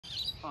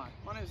Hi,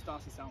 my name is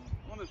Darcy Salamon.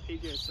 I'm one of the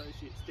PGA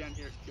Associates down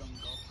here at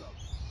Kooyonga Golf Club.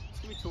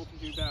 I'm going to be talking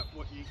to you about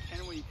what you can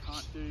and what you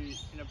can't do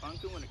in a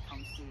bunker when it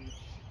comes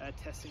to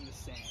testing the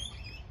sand.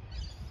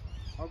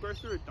 I'll go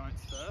through the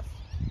don'ts first.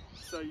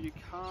 So you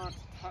can't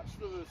touch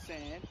the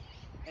sand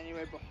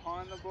anywhere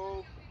behind the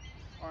ball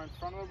or in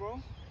front of the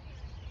ball.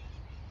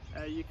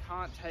 You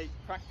can't take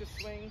practice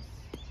swings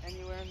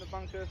anywhere in the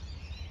bunker.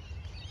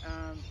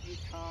 You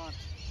can't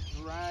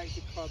drag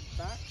the club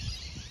back,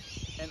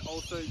 and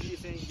also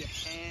using your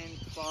hand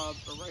club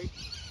or rake,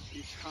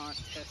 you can't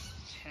test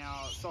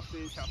how soft it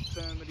is, how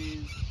firm it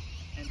is,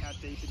 and how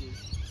deep it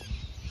is.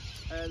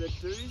 The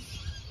do's,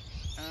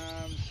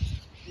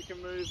 you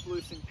can move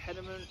loose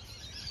impediment.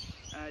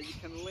 You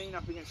can lean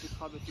up against your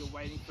club if you're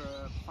waiting for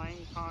a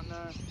playing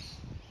partner.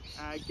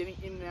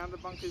 Getting in and out of the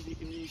bunkers, you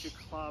can use your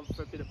club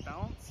for a bit of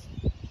balance.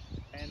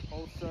 And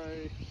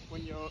also,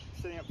 when you're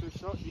setting up for a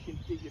shot, you can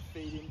dig your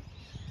feet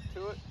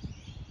into it,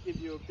 give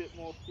you a bit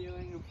more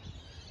feeling of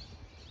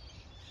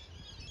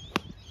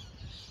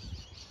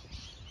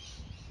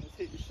let's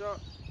hit your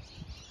shot.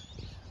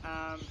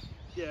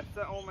 Yeah, if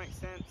that all makes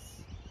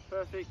sense,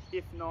 perfect.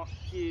 If not,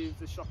 give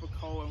the shop a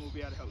call and we'll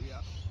be able to help you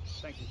out.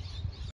 Thank you.